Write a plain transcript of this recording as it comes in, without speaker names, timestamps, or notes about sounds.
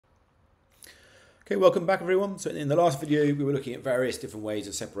Okay, welcome back everyone. So in the last video, we were looking at various different ways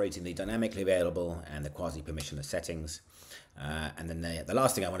of separating the dynamically available and the quasi-permissionless settings. And then the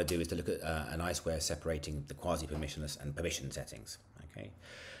last thing I want to do is to look at a nice way of separating the quasi-permissionless and permission settings. Okay.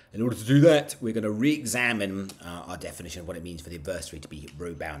 In order to do that, we're going to re-examine our definition of what it means for the adversary to be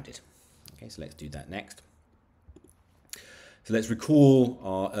row-bounded. Okay, so let's do that next. So let's recall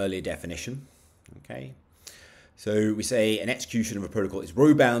our earlier definition. Okay. So we say an execution of a protocol is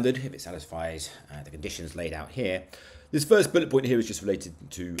row-bounded if it satisfies the conditions laid out here. This first bullet point here is just related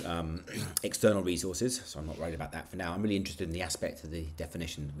to external resources, so I'm not worried about that for now. I'm really interested in the aspect of the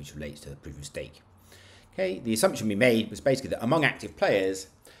definition which relates to the proof of stake. Okay, the assumption we made was basically that among active players,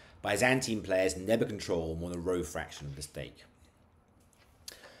 Byzantine players never control more than a row fraction of the stake.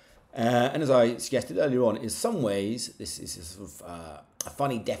 And as I suggested earlier on, in some ways this is a sort of a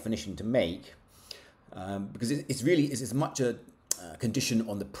funny definition to make. Because it's really as much a condition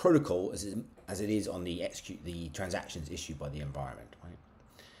on the protocol as it is on the transactions issued by the environment.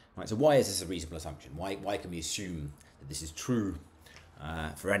 Right? So why is this a reasonable assumption? Why can we assume that this is true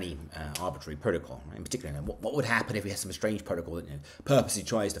for any arbitrary protocol? Right? In particular, what would happen if we had some strange protocol that purposely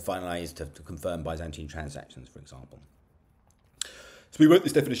tries to finalize to confirm Byzantine transactions, for example? So we wrote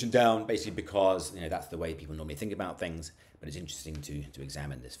this definition down basically because that's the way people normally think about things, but it's interesting to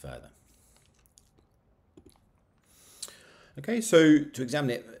examine this further. Okay, so to examine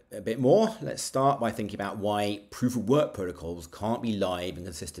it a bit more, let's start by thinking about why proof-of-work protocols can't be live and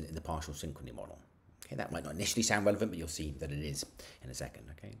consistent in the partial synchrony model. Okay, that might not initially sound relevant, but you'll see that it is in a second.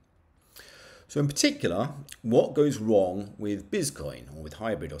 Okay, so in particular, what goes wrong with Bitcoin or with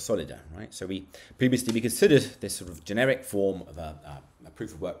hybrid or Solidar? Right. So we previously considered this sort of generic form of a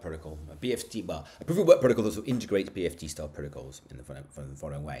proof-of-work protocol, a BFT, well, a proof-of-work protocol that sort of integrates BFT-style protocols in the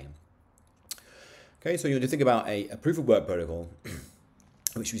following way. Okay, so you want to think about a proof-of-work protocol,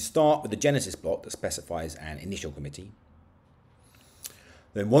 which we start with the genesis block that specifies an initial committee.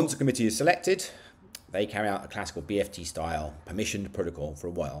 Then once a committee is selected, they carry out a classical BFT-style permissioned protocol for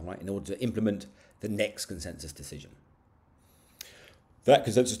a while, right, in order to implement the next consensus decision. That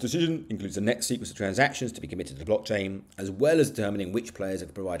consensus decision includes the next sequence of transactions to be committed to the blockchain, as well as determining which players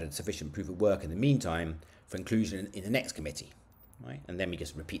have provided sufficient proof of work in the meantime for inclusion in the next committee. Right? And then we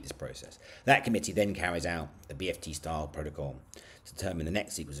just repeat this process. That committee then carries out the BFT-style protocol to determine the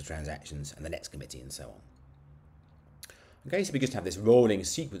next sequence of transactions and the next committee and so on. Okay, so we just have this rolling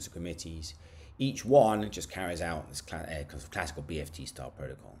sequence of committees. Each one just carries out this classical BFT-style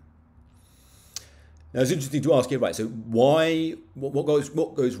protocol. Now it's interesting to ask here, right? So what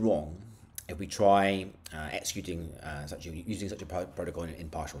goes wrong if we try using such a protocol in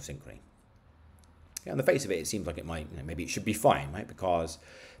partial synchrony? On the face of it, it seems like it might, maybe it should be fine, right? Because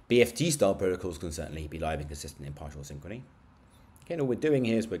BFT-style protocols can certainly be live and consistent in partial synchrony. Okay, and all we're doing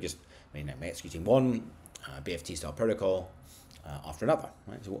here is we're just, we're executing one BFT-style protocol after another,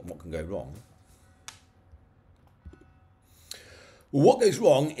 right? So what can go wrong? Well, what goes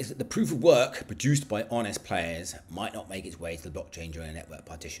wrong is that the proof of work produced by honest players might not make its way to the blockchain during a network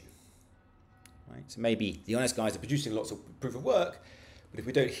partition. Right? So maybe the honest guys are producing lots of proof of work, but if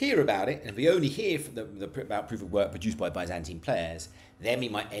we don't hear about it, and if we only hear about proof of work produced by Byzantine players, then we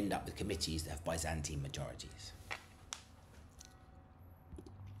might end up with committees that have Byzantine majorities.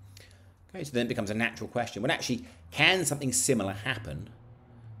 Okay, so then it becomes a natural question. Well, actually, can something similar happen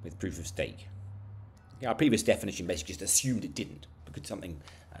with proof of stake? Okay, our previous definition basically just assumed it didn't, but could something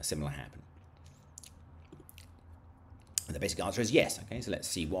similar happen? And the basic answer is yes. Okay, so let's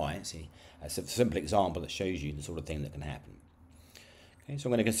see why. Let's see a simple example that shows you the sort of thing that can happen. Okay, so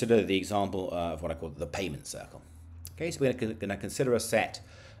I'm going to consider the example of what I call the payment circle. Okay, so we're going to consider a set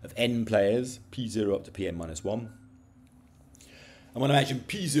of n players, p0 up to pn minus 1. I want to imagine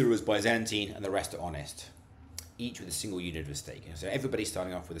p0 as Byzantine and the rest are honest, each with a single unit of stake. So everybody's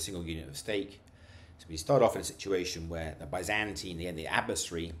starting off with a single unit of stake. So we start off in a situation where the Byzantine, the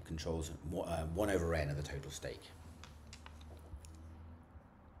adversary, controls 1 over n of the total stake.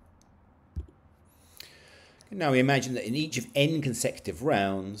 Now we imagine that in each of n consecutive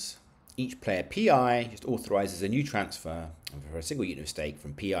rounds, each player pi just authorizes a new transfer for a single unit of stake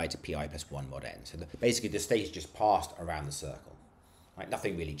from pi to pi plus 1 mod n. So basically the stake is just passed around the circle. Right?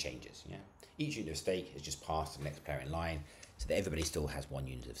 Nothing really changes. Yeah? Each unit of stake is just passed to the next player in line so that everybody still has 1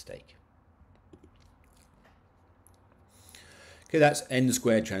 unit of stake. Okay, that's n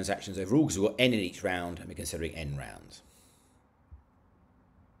squared transactions overall because we've got n in each round and we're considering n rounds.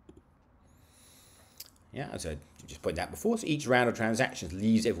 Yeah, as I just pointed out before, so each round of transactions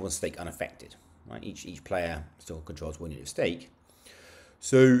leaves everyone's stake unaffected. Right? Each player still controls 1 unit of stake.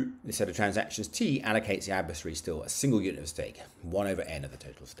 So this set of transactions T allocates the adversary still a single unit of stake, 1 over n of the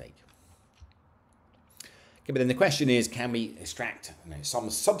total stake. Okay, but then the question is, can we extract some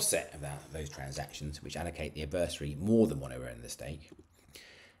subset of those transactions which allocate the adversary more than one over n of the stake?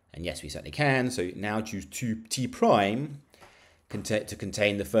 And yes, we certainly can. So now choose T prime to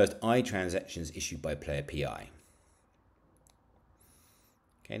contain the first I transactions issued by player PI.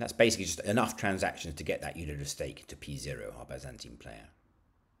 Okay, that's basically just enough transactions to get that unit of stake to P0, our Byzantine player.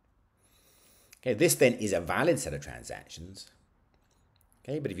 Okay, this then is a valid set of transactions.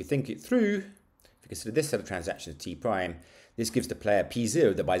 Okay, but if you think it through, if you consider this set of transactions T prime, this gives the player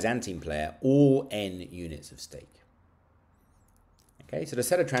P0, the Byzantine player, all n units of stake. Okay, so the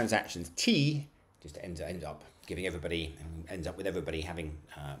set of transactions T just ends up with everybody having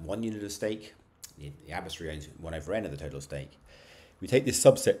 1 unit of stake. The adversary owns 1 over n of the total stake. We take this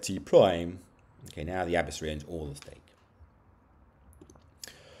subset T prime. Okay, now the adversary owns all the stake.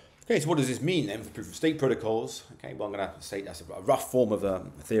 Okay, so what does this mean then for proof of stake protocols? Okay, well, I'm going to state that's a rough form of a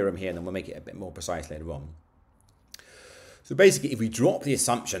theorem here, and then we'll make it a bit more precise later on. So basically, if we drop the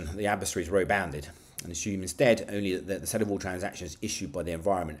assumption that the adversary is row bounded and assume instead only that the set of all transactions issued by the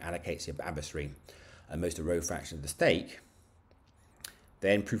environment allocates the adversary most a row fraction of the stake,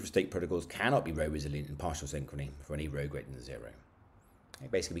 then proof of stake protocols cannot be row resilient in partial synchrony for any row greater than 0. Okay,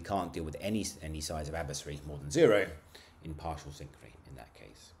 basically, we can't deal with any size of adversary more than 0 in partial synchrony in that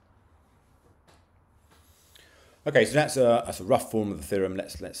case. Okay, so that's a rough form of the theorem.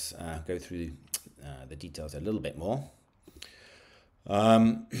 Let's go through the details a little bit more.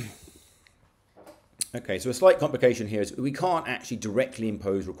 Okay, so a slight complication here is we can't actually directly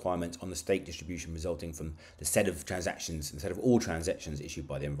impose requirements on the stake distribution resulting from the set of transactions, the set of all transactions issued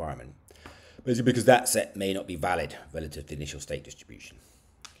by the environment. Basically because that set may not be valid relative to the initial stake distribution.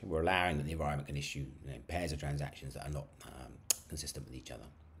 Okay, we're allowing that the environment can issue pairs of transactions that are not consistent with each other.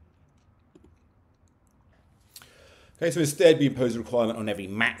 Okay, so instead we impose a requirement on every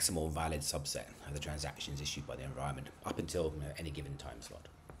maximal valid subset of the transactions issued by the environment up until any given time slot.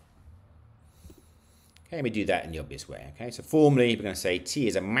 Okay, we do that in the obvious way. Okay, so formally we're going to say T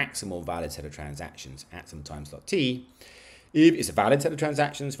is a maximal valid set of transactions at some time slot T if it's a valid set of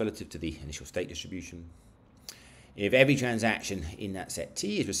transactions relative to the initial stake distribution. If every transaction in that set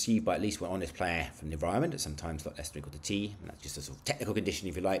T is received by at least one honest player from the environment at some time slot less than or equal to T, and that's just a sort of technical condition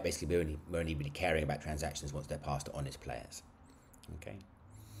if you like. Basically we're only really caring about transactions once they're passed to honest players. Okay.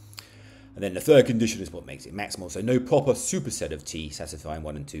 And then the third condition is what makes it maximal. So no proper superset of T satisfying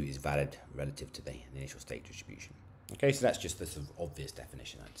 1 and 2 is valid relative to the initial stake distribution. Okay, so that's just the sort of obvious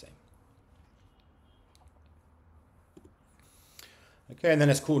definition, I'd say. Okay, and then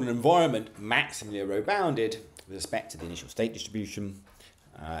let's call an environment maximally row bounded with respect to the initial stake distribution.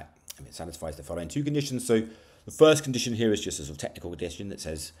 If it satisfies the following 2 conditions. So the first condition here is just a sort of technical condition that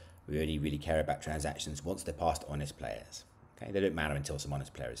says we only really care about transactions once they're passed to honest players. Okay, they don't matter until some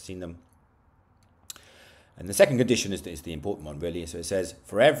honest player has seen them. And the second condition is the important one, really. So it says,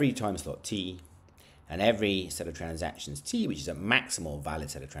 for every time slot T and every set of transactions T, which is a maximal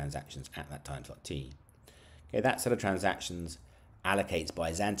valid set of transactions at that time slot T, okay, that set of transactions allocates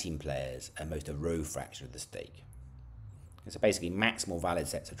Byzantine players at most a row fraction of the stake. Okay, so basically, maximal valid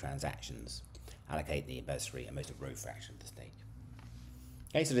sets of transactions allocate the adversary at most a row fraction of the stake.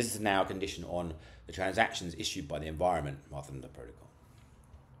 Okay, so this is now a condition on the transactions issued by the environment rather than the protocol.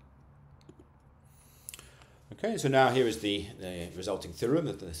 Okay, so now here is the resulting theorem,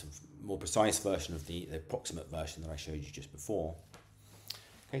 the sort of more precise version of the approximate version that I showed you just before.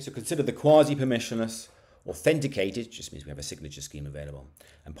 Okay, so consider the quasi-permissionless, authenticated, just means we have a signature scheme available,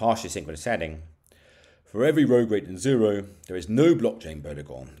 and partially synchronous setting. For every row greater than 0, there is no blockchain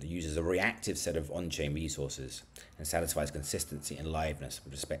protocol that uses a reactive set of on-chain resources and satisfies consistency and liveness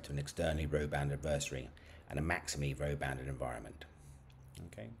with respect to an externally row-bound adversary and a maximally row-bounded environment.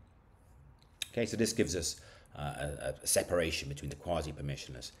 Okay, so this gives us a separation between the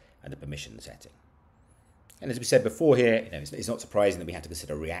quasi-permissionless and the permission setting. And as we said before here, it's not surprising that we have to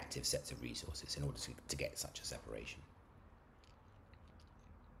consider reactive sets of resources in order to get such a separation.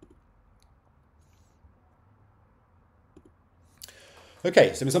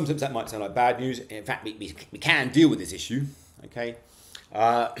 Okay, so in some sense that might sound like bad news. In fact, we can deal with this issue. Okay,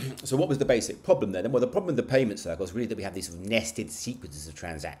 so what was the basic problem then? Well, the problem with the payment circle is really that we have these sort of nested sequences of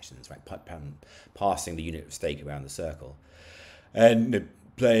transactions, right, passing the unit of stake around the circle. And the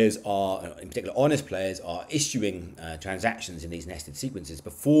players are, in particular honest players, are issuing transactions in these nested sequences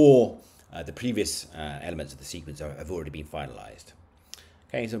before the previous elements of the sequence have already been finalized.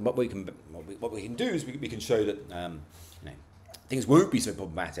 Okay, so what we can do is we can show that things won't be so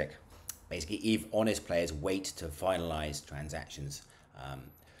problematic, basically, if honest players wait to finalize transactions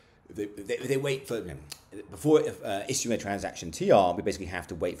if they wait for, before issuing a transaction TR, we basically have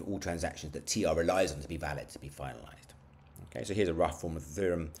to wait for all transactions that TR relies on to be valid, to be finalized. Okay, so here's a rough form of the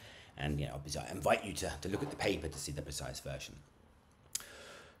theorem, and obviously I invite you to look at the paper to see the precise version.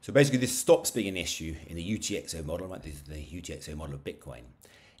 So basically this stops being an issue in the UTXO model, right? This is the UTXO model of Bitcoin.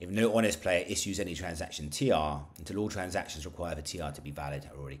 If no honest player issues any transaction TR until all transactions required for TR to be valid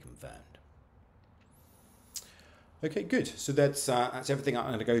are already confirmed. Okay, good. So that's everything I'm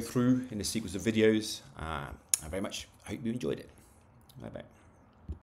going to go through in this sequence of videos. I very much hope you enjoyed it. Bye-bye.